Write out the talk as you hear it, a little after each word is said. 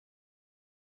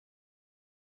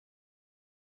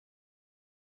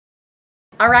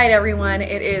All right, everyone,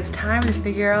 it is time to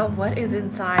figure out what is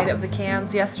inside of the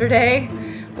cans. Yesterday,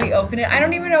 we opened it. I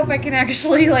don't even know if I can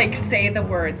actually like say the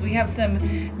words. We have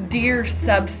some deer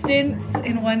substance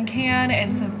in one can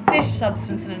and some fish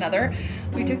substance in another.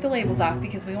 We took the labels off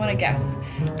because we want to guess.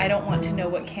 I don't want to know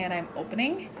what can I'm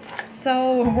opening.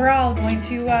 So we're all going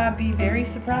to be very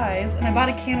surprised. And I bought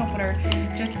a can opener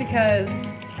just because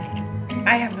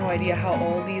I have no idea how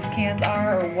old these cans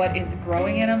are or what is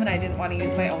growing in them, and I didn't want to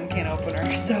use my own can opener,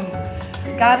 so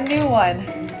got a new one.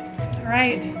 All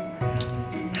right,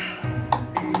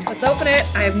 let's open it.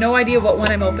 I have no idea what one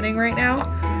I'm opening right now.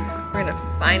 We're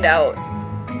gonna find out.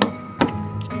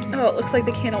 Oh, it looks like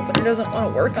the can opener doesn't want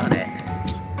to work on it.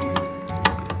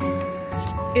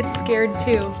 It's scared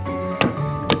too.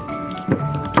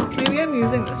 Maybe I'm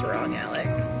using this wrong, Alex.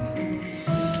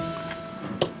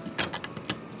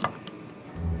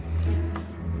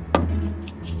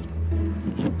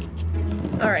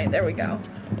 All right, there we go.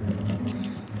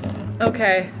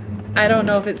 Okay, I don't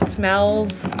know if it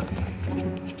smells.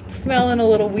 Smelling a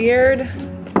little weird.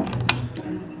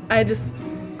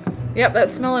 Yep,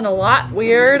 that's smelling a lot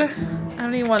weird. I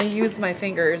don't even want to use my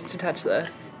fingers to touch this.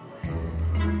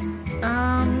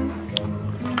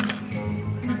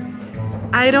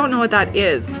 I don't know what that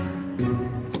is.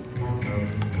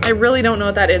 I really don't know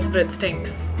what that is, but it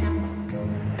stinks.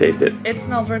 Taste it. It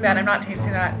smells really bad. I'm not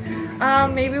tasting that.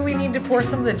 Maybe we need to pour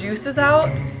some of the juices out.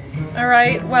 All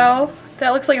right, well,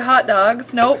 that looks like hot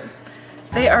dogs. Nope,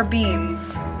 they are beans.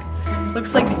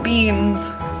 Looks like beans.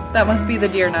 That must be the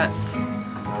deer nuts.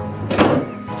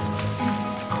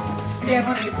 Dan,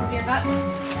 want to get some deer nuts?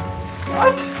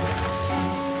 What?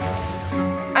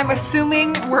 I'm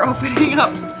assuming we're opening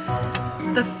up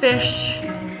the fish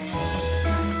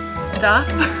stuff.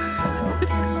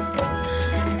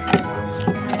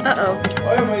 Uh-oh.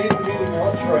 Why am I eating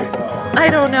lunch right now? I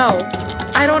don't know.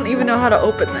 I don't even know how to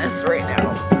open this right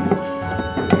now.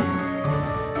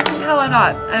 Tell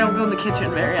I don't go in the kitchen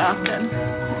very often.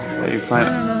 How you I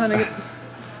don't know how to get this.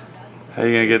 How are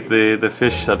you gonna get the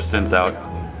fish substance out?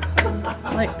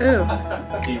 Like, ooh.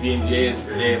 PB&J is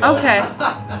for Dave. Okay.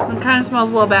 It kind of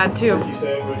smells a little bad too. Turkey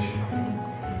sandwich.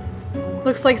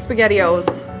 Looks like SpaghettiOs.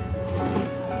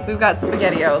 We've got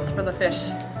SpaghettiOs for the fish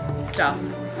stuff.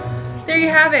 There you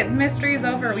have it. Mystery is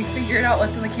over. We figured out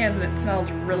what's in the cans and it smells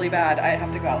really bad. I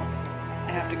have to go.